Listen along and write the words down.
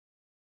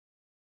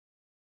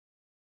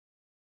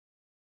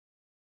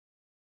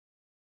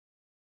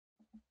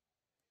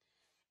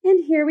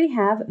And here we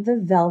have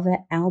the Velvet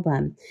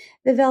Album.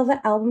 The Velvet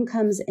Album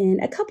comes in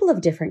a couple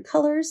of different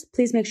colors.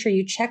 Please make sure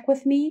you check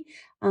with me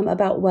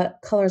about what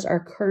colors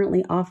are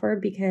currently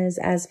offered, because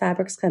as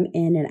fabrics come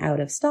in and out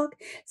of stock,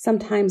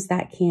 sometimes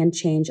that can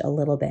change a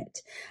little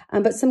bit.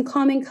 But some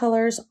common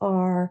colors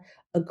are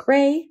a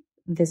gray,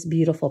 this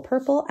beautiful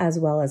purple, as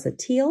well as a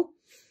teal.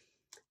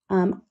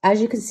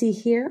 As you can see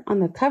here on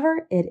the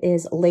cover, it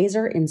is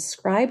laser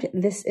inscribed.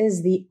 This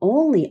is the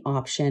only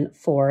option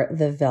for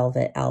the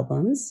Velvet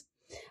Albums.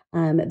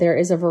 There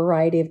is a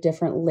variety of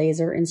different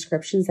laser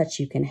inscriptions that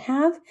you can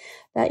have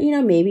that,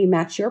 maybe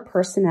match your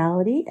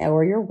personality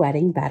or your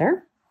wedding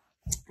better.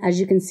 As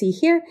you can see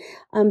here,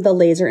 the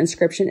laser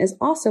inscription is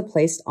also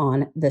placed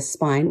on the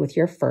spine with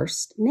your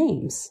first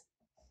names.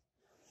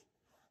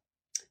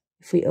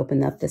 If we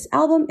open up this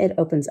album, it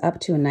opens up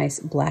to a nice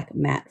black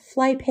matte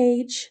fly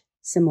page,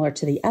 similar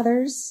to the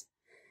others.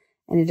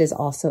 And it is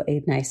also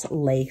a nice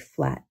lay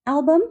flat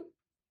album.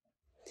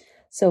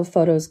 So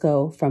photos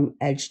go from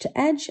edge to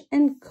edge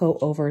and go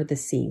over the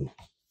seam.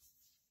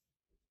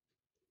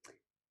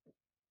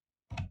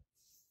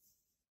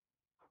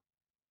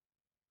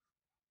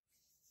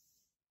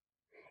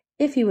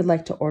 If you would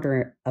like to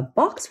order a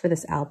box for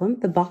this album,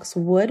 the box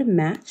would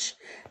match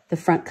the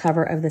front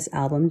cover of this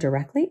album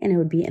directly, and it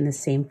would be in the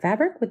same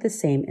fabric with the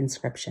same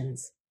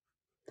inscriptions.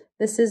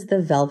 This is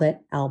the Velvet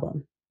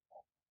Album.